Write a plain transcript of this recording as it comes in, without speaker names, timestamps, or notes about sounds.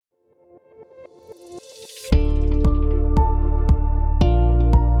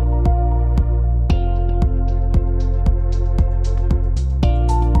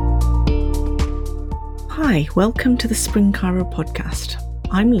Hi, welcome to the Spring Chiro podcast.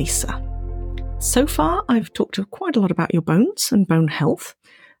 I'm Lisa. So far, I've talked quite a lot about your bones and bone health,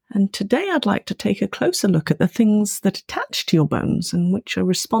 and today I'd like to take a closer look at the things that attach to your bones and which are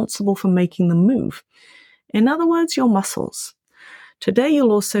responsible for making them move. In other words, your muscles. Today,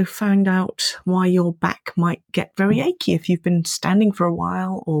 you'll also find out why your back might get very achy if you've been standing for a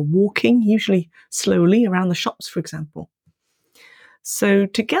while or walking, usually slowly, around the shops, for example. So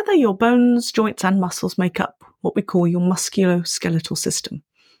together, your bones, joints and muscles make up what we call your musculoskeletal system.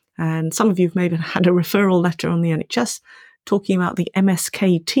 And some of you have maybe had a referral letter on the NHS talking about the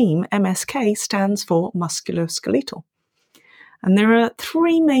MSK team. MSK stands for musculoskeletal. And there are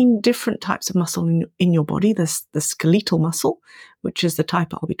three main different types of muscle in your body. There's the skeletal muscle, which is the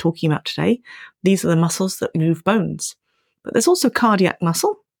type I'll be talking about today. These are the muscles that move bones. But there's also cardiac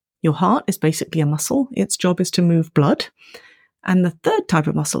muscle. Your heart is basically a muscle. Its job is to move blood. And the third type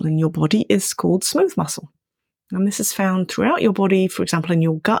of muscle in your body is called smooth muscle. And this is found throughout your body, for example, in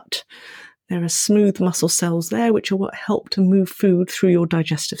your gut. There are smooth muscle cells there, which are what help to move food through your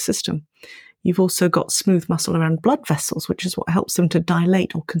digestive system. You've also got smooth muscle around blood vessels, which is what helps them to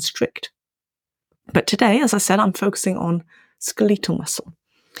dilate or constrict. But today, as I said, I'm focusing on skeletal muscle.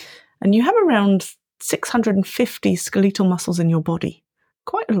 And you have around 650 skeletal muscles in your body.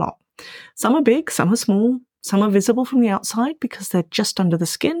 Quite a lot. Some are big, some are small. Some are visible from the outside because they're just under the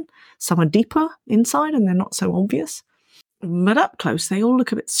skin. Some are deeper inside and they're not so obvious. But up close, they all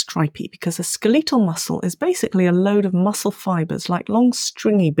look a bit stripy because a skeletal muscle is basically a load of muscle fibers, like long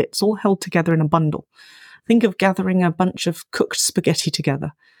stringy bits all held together in a bundle. Think of gathering a bunch of cooked spaghetti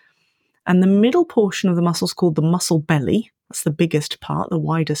together. And the middle portion of the muscle is called the muscle belly. That's the biggest part, the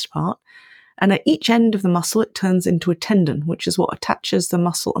widest part. And at each end of the muscle, it turns into a tendon, which is what attaches the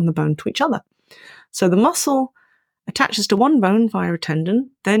muscle and the bone to each other. So the muscle attaches to one bone via a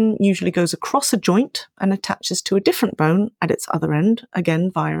tendon, then usually goes across a joint and attaches to a different bone at its other end, again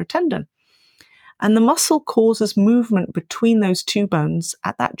via a tendon. And the muscle causes movement between those two bones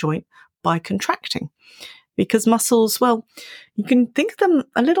at that joint by contracting. Because muscles, well, you can think of them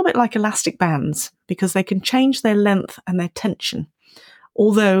a little bit like elastic bands because they can change their length and their tension.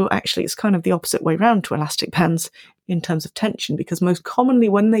 Although actually it's kind of the opposite way around to elastic bands in terms of tension, because most commonly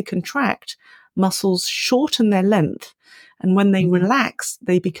when they contract, muscles shorten their length, and when they relax,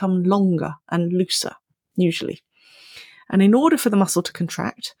 they become longer and looser, usually. And in order for the muscle to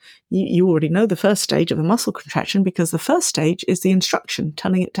contract, you already know the first stage of a muscle contraction because the first stage is the instruction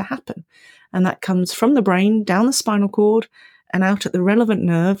telling it to happen. And that comes from the brain, down the spinal cord, and out at the relevant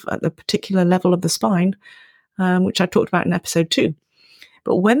nerve at the particular level of the spine, which I talked about in episode 2.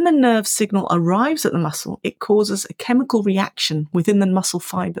 But when the nerve signal arrives at the muscle, it causes a chemical reaction within the muscle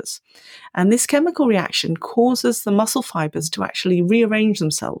fibers. And this chemical reaction causes the muscle fibers to actually rearrange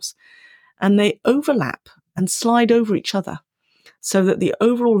themselves. And they overlap and slide over each other so that the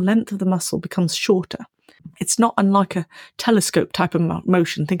overall length of the muscle becomes shorter. It's not unlike a telescope type of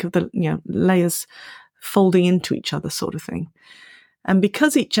motion. Think of the layers folding into each other sort of thing. And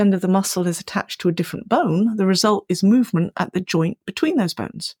because each end of the muscle is attached to a different bone, the result is movement at the joint between those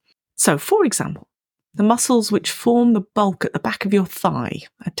bones. So, for example, the muscles which form the bulk at the back of your thigh,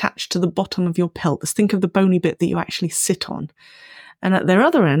 attached to the bottom of your pelvis. Think of the bony bit that you actually sit on. And at their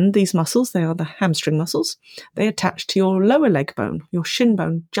other end, these muscles, they are the hamstring muscles, they attach to your lower leg bone, your shin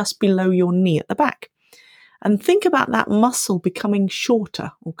bone, just below your knee at the back. And think about that muscle becoming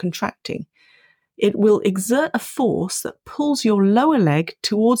shorter or contracting. It will exert a force that pulls your lower leg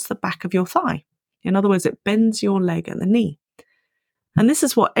towards the back of your thigh. In other words, it bends your leg at the knee. And this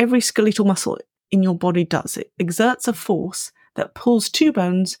is what every skeletal muscle in your body does. It exerts a force that pulls two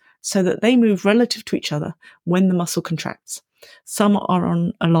bones so that they move relative to each other when the muscle contracts. Some are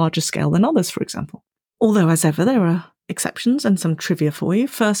on a larger scale than others, for example. Although, as ever, there are exceptions and some trivia for you.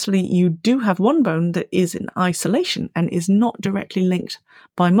 Firstly, you do have one bone that is in isolation and is not directly linked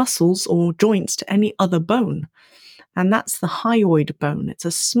by muscles or joints to any other bone. And that's the hyoid bone. It's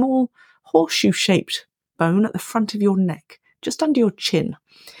a small horseshoe-shaped bone at the front of your neck, just under your chin.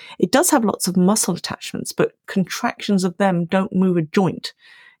 It does have lots of muscle attachments, but contractions of them don't move a joint.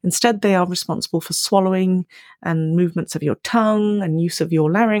 Instead, they are responsible for swallowing and movements of your tongue and use of your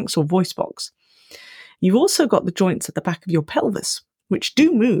larynx or voice box. You've also got the joints at the back of your pelvis, which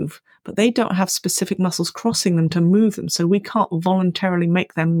do move, but they don't have specific muscles crossing them to move them, so we can't voluntarily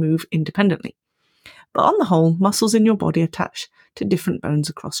make them move independently. But on the whole, muscles in your body attach to different bones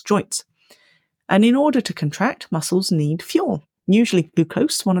across joints. And in order to contract, muscles need fuel, usually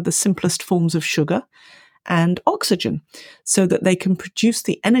glucose, one of the simplest forms of sugar, and oxygen, so that they can produce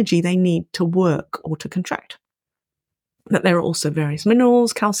the energy they need to work or to contract. that there are also various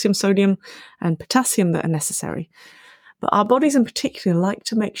minerals, calcium, sodium, and potassium that are necessary. But our bodies in particular like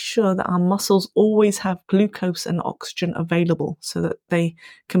to make sure that our muscles always have glucose and oxygen available so that they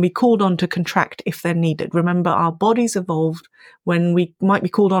can be called on to contract if they're needed. Remember, our bodies evolved when we might be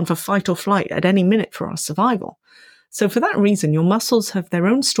called on for fight or flight at any minute for our survival. So for that reason, your muscles have their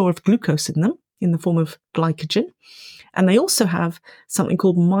own store of glucose in them in the form of glycogen. And they also have something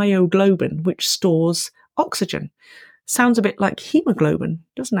called myoglobin, which stores oxygen. Sounds a bit like hemoglobin,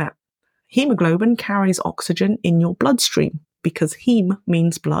 doesn't it? Hemoglobin carries oxygen in your bloodstream because heme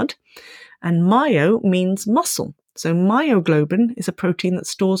means blood and myo means muscle. So myoglobin is a protein that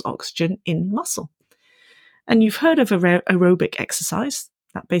stores oxygen in muscle. And you've heard of aerobic exercise.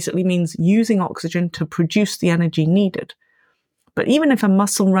 That basically means using oxygen to produce the energy needed. But even if a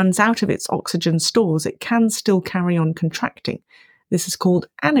muscle runs out of its oxygen stores, it can still carry on contracting. This is called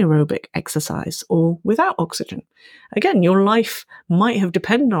anaerobic exercise, or without oxygen. Again, your life might have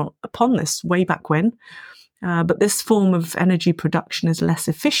depended upon this way back when, but this form of energy production is less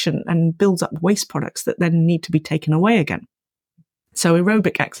efficient and builds up waste products that then need to be taken away again. So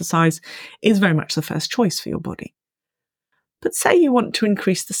aerobic exercise is very much the first choice for your body. But say you want to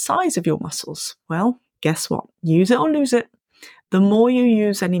increase the size of your muscles. Well, guess what? Use it or lose it. The more you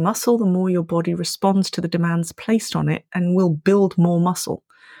use any muscle, the more your body responds to the demands placed on it and will build more muscle.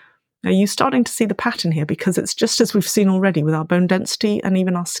 Now, you're starting to see the pattern here because it's just as we've seen already with our bone density and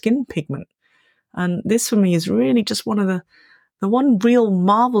even our skin pigment. And this for me is really just one of the one real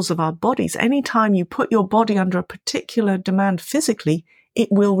marvels of our bodies. Anytime you put your body under a particular demand physically, it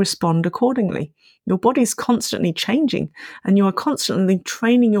will respond accordingly. Your body is constantly changing and you are constantly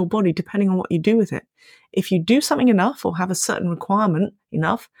training your body depending on what you do with it. If you do something enough or have a certain requirement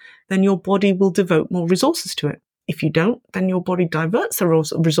enough, then your body will devote more resources to it. If you don't, then your body diverts the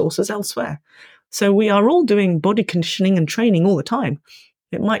resources elsewhere. So we are all doing body conditioning and training all the time.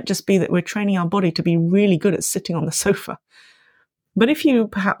 It might just be that we're training our body to be really good at sitting on the sofa. But if you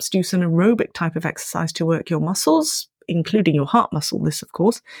perhaps do some aerobic type of exercise to work your muscles, including your heart muscle, this of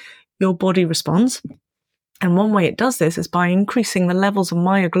course, your body responds. And one way it does this is by increasing the levels of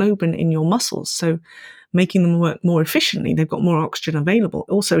myoglobin in your muscles. So making them work more efficiently, they've got more oxygen available.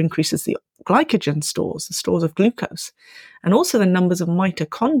 It also increases the glycogen stores, the stores of glucose, and also the numbers of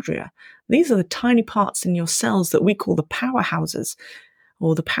mitochondria. These are the tiny parts in your cells that we call the powerhouses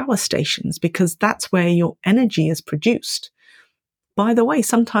or the power stations, because that's where your energy is produced. By the way,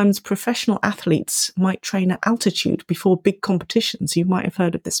 sometimes professional athletes might train at altitude before big competitions. You might have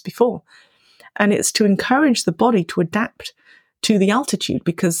heard of this before. And it's to encourage the body to adapt to the altitude,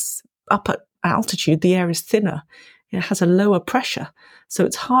 because up at altitude, the air is thinner. It has a lower pressure. So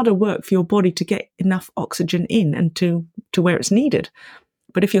it's harder work for your body to get enough oxygen in and to where it's needed.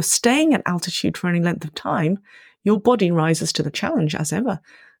 But if you're staying at altitude for any length of time, your body rises to the challenge as ever.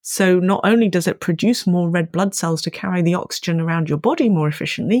 So not only does it produce more red blood cells to carry the oxygen around your body more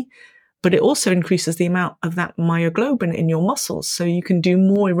efficiently, but it also increases the amount of that myoglobin in your muscles. So you can do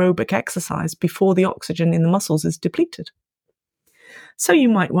more aerobic exercise before the oxygen in the muscles is depleted. So you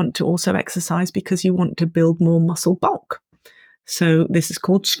might want to also exercise because you want to build more muscle bulk. So this is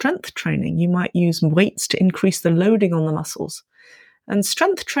called strength training. You might use weights to increase the loading on the muscles. And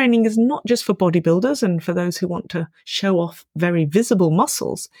strength training is not just for bodybuilders and for those who want to show off very visible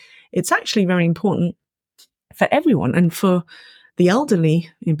muscles. It's actually very important for everyone, and for the elderly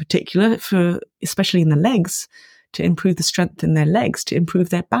in particular, especially in the legs, to improve the strength in their legs, to improve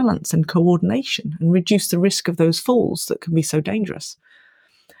their balance and coordination and reduce the risk of those falls that can be so dangerous.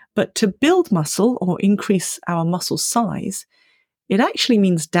 But to build muscle or increase our muscle size, it actually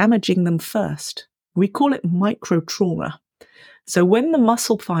means damaging them first. We call it microtrauma. So when the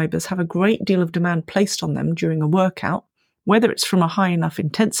muscle fibers have a great deal of demand placed on them during a workout, whether it's from a high enough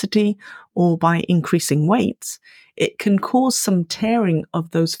intensity or by increasing weights, it can cause some tearing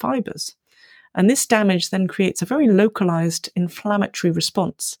of those fibers. And this damage then creates a very localized inflammatory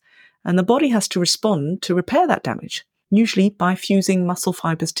response. And the body has to respond to repair that damage, usually by fusing muscle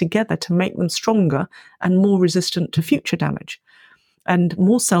fibers together to make them stronger and more resistant to future damage. And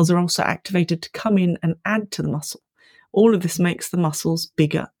more cells are also activated to come in and add to the muscle. All of this makes the muscles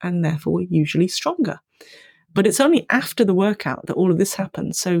bigger and therefore usually stronger. But it's only after the workout that all of this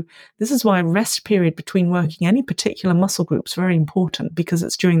happens. So this is why a rest period between working any particular muscle group is very important, because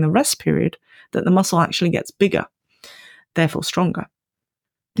it's during the rest period that the muscle actually gets bigger, therefore stronger.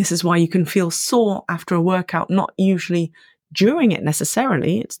 This is why you can feel sore after a workout, not usually during it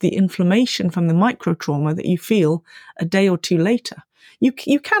necessarily. It's the inflammation from the microtrauma that you feel a day or two later. You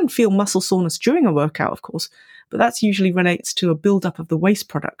can feel muscle soreness during a workout, of course, but that usually relates to a buildup of the waste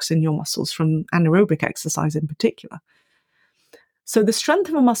products in your muscles from anaerobic exercise in particular. So the strength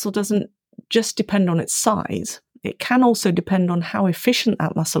of a muscle doesn't just depend on its size. It can also depend on how efficient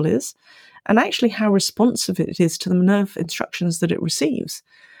that muscle is and actually how responsive it is to the nerve instructions that it receives.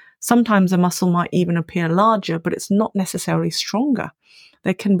 Sometimes a muscle might even appear larger, but it's not necessarily stronger.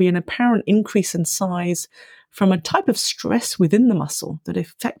 There can be an apparent increase in size from a type of stress within the muscle that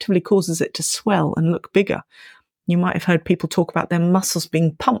effectively causes it to swell and look bigger. You might have heard people talk about their muscles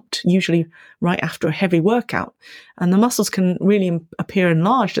being pumped, usually right after a heavy workout. And the muscles can really appear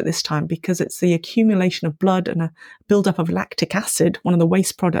enlarged at this time because it's the accumulation of blood and a buildup of lactic acid, one of the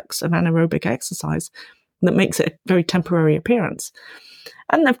waste products of anaerobic exercise, that makes it a very temporary appearance.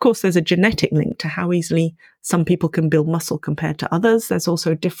 And of course, there's a genetic link to how easily some people can build muscle compared to others. There's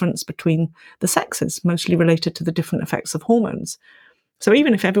also a difference between the sexes, mostly related to the different effects of hormones. So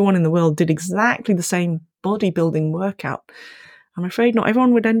even if everyone in the world did exactly the same bodybuilding workout, I'm afraid not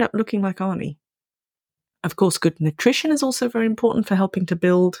everyone would end up looking like Arnie. Of course, good nutrition is also very important for helping to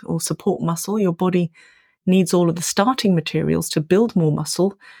build or support muscle. Your body needs all of the starting materials to build more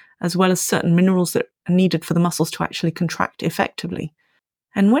muscle, as well as certain minerals that are needed for the muscles to actually contract effectively.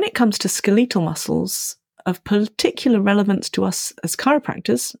 And when it comes to skeletal muscles, of particular relevance to us as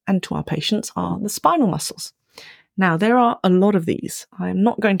chiropractors and to our patients are the spinal muscles. Now, there are a lot of these. I'm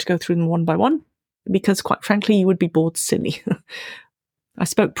not going to go through them one by one because, quite frankly, you would be bored silly. I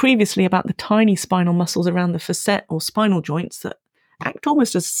spoke previously about the tiny spinal muscles around the facet or spinal joints that act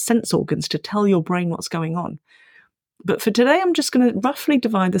almost as sense organs to tell your brain what's going on. But for today, I'm just going to roughly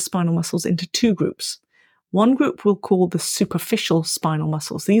divide the spinal muscles into two groups. One group we'll call the superficial spinal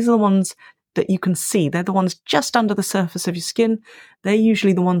muscles. These are the ones that you can see. They're the ones just under the surface of your skin. They're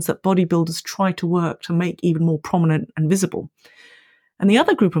usually the ones that bodybuilders try to work to make even more prominent and visible. And the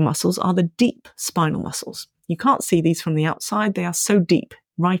other group of muscles are the deep spinal muscles. You can't see these from the outside. They are so deep,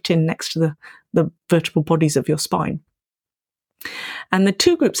 right in next to the vertebral bodies of your spine. And the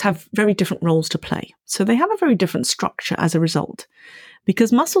two groups have very different roles to play. So they have a very different structure as a result.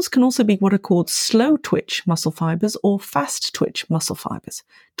 Because muscles can also be what are called slow twitch muscle fibers or fast twitch muscle fibers.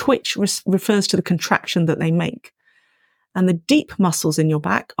 Twitch refers to the contraction that they make. And the deep muscles in your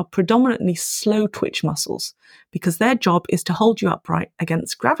back are predominantly slow twitch muscles because their job is to hold you upright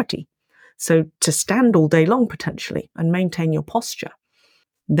against gravity. So to stand all day long potentially and maintain your posture.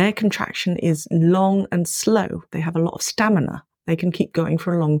 Their contraction is long and slow. They have a lot of stamina. They can keep going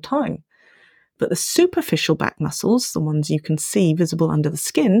for a long time. But the superficial back muscles, the ones you can see visible under the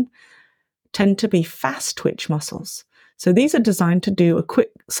skin, tend to be fast twitch muscles. So these are designed to do a quick,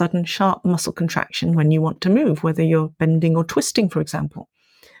 sudden, sharp muscle contraction when you want to move, whether you're bending or twisting, for example.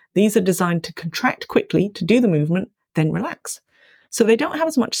 These are designed to contract quickly to do the movement, then relax. So they don't have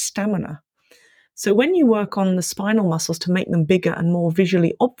as much stamina. So when you work on the spinal muscles to make them bigger and more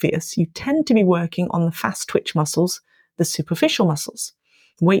visually obvious, you tend to be working on the fast twitch muscles, the superficial muscles.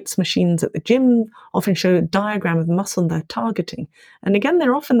 Weights machines at the gym often show a diagram of the muscle they're targeting. And again,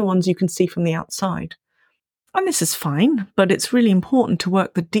 they're often the ones you can see from the outside. And this is fine, but it's really important to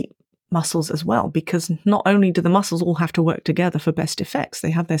work the deep muscles as well, because not only do the muscles all have to work together for best effects, they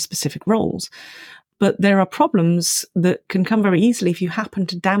have their specific roles, but there are problems that can come very easily if you happen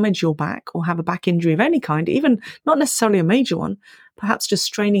to damage your back or have a back injury of any kind, even not necessarily a major one, perhaps just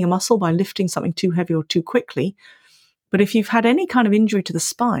straining a muscle by lifting something too heavy or too quickly. But if you've had any kind of injury to the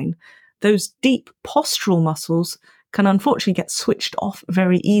spine, those deep postural muscles can unfortunately get switched off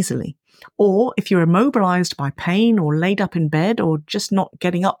very easily. Or if you're immobilized by pain or laid up in bed or just not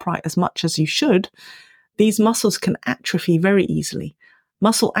getting upright as much as you should, these muscles can atrophy very easily.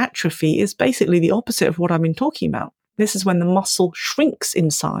 Muscle atrophy is basically the opposite of what I've been talking about. This is when the muscle shrinks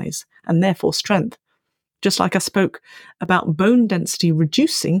in size and therefore strength. Just like I spoke about bone density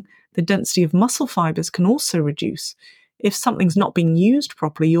reducing, the density of muscle fibers can also reduce. If something's not being used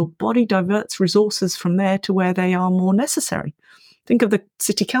properly, your body diverts resources from there to where they are more necessary. Think of the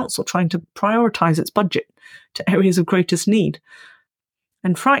city council trying to prioritize its budget to areas of greatest need.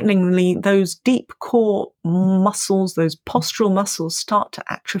 And frighteningly, those deep core muscles, those postural muscles, start to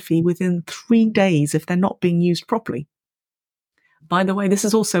atrophy within 3 days if they're not being used properly. By the way, this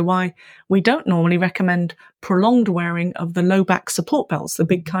is also why we don't normally recommend prolonged wearing of the low back support belts, the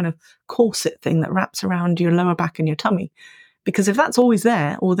big kind of corset thing that wraps around your lower back and your tummy. Because if that's always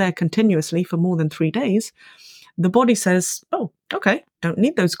there or there continuously for more than 3 days, the body says, oh, okay, don't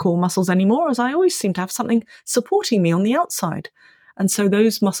need those core muscles anymore, as I always seem to have something supporting me on the outside. And so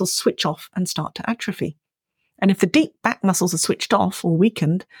those muscles switch off and start to atrophy. And if the deep back muscles are switched off or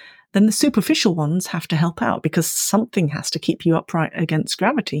weakened, then the superficial ones have to help out because something has to keep you upright against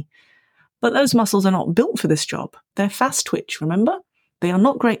gravity. But those muscles are not built for this job. They're fast twitch, remember? They are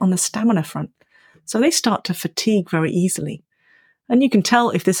not great on the stamina front. So they start to fatigue very easily. And you can tell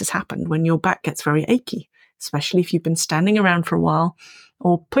if this has happened when your back gets very achy, especially if you've been standing around for a while,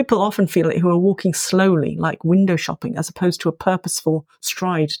 or people often feel it who are walking slowly, like window shopping, as opposed to a purposeful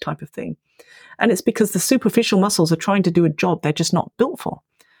stride type of thing. And it's because the superficial muscles are trying to do a job they're just not built for.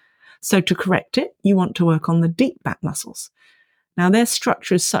 So to correct it, you want to work on the deep back muscles. Now, their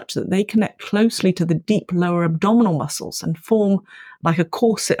structure is such that they connect closely to the deep lower abdominal muscles and form like a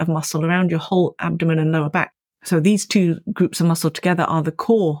corset of muscle around your whole abdomen and lower back. So these two groups of muscle together are the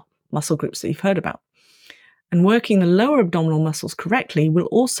core muscle groups that you've heard about. And working the lower abdominal muscles correctly will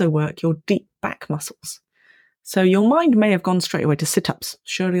also work your deep back muscles. So your mind may have gone straight away to sit-ups.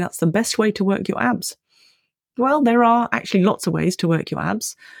 Surely that's the best way to work your abs. Well, there are actually lots of ways to work your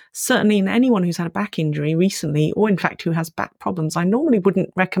abs. Certainly in anyone who's had a back injury recently, or in fact who has back problems, I normally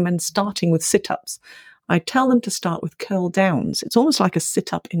wouldn't recommend starting with sit-ups. I tell them to start with curl downs. It's almost like a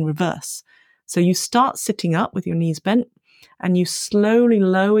sit-up in reverse. So you start sitting up with your knees bent, and you slowly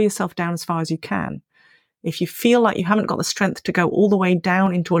lower yourself down as far as you can. If you feel like you haven't got the strength to go all the way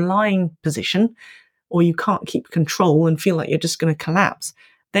down into a lying position, or you can't keep control and feel like you're just going to collapse,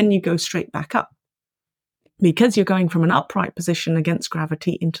 then you go straight back up. Because you're going from an upright position against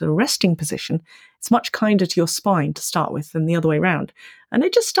gravity into the resting position, it's much kinder to your spine to start with than the other way around. And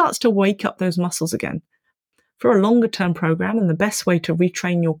it just starts to wake up those muscles again. For a longer term program, and the best way to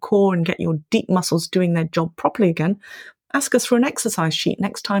retrain your core and get your deep muscles doing their job properly again, ask us for an exercise sheet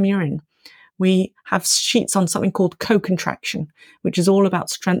next time you're in. We have sheets on something called co-contraction, which is all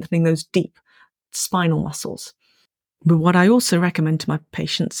about strengthening those deep spinal muscles. But what I also recommend to my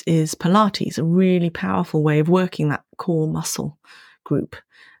patients is Pilates, a really powerful way of working that core muscle group.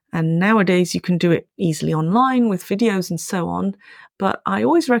 And nowadays you can do it easily online with videos and so on. But I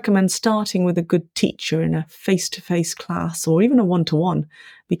always recommend starting with a good teacher in a face-to-face class or even a one-to-one,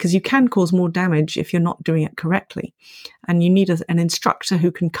 because you can cause more damage if you're not doing it correctly. And you need an instructor who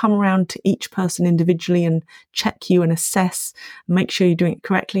can come around to each person individually and check you and assess, make sure you're doing it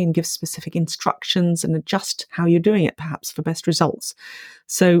correctly and give specific instructions and adjust how you're doing it perhaps for best results.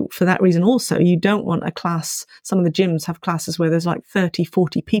 So for that reason also, you don't want a class. Some of the gyms have classes where there's like 30,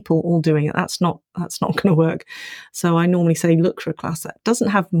 40 people all doing it. That's not going to work. So I normally say look for a class that doesn't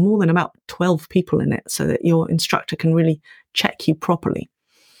have more than about 12 people in it so that your instructor can really check you properly.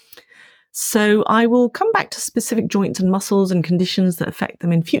 So I will come back to specific joints and muscles and conditions that affect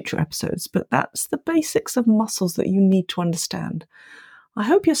them in future episodes, but that's the basics of muscles that you need to understand. I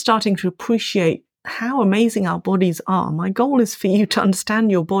hope you're starting to appreciate how amazing our bodies are. My goal is for you to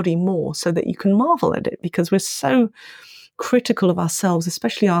understand your body more so that you can marvel at it, because we're so critical of ourselves,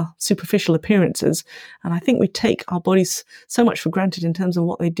 especially our superficial appearances. And I think we take our bodies so much for granted in terms of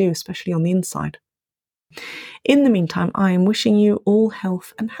what they do, especially on the inside. In the meantime, I am wishing you all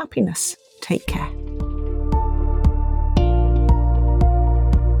health and happiness. Take care.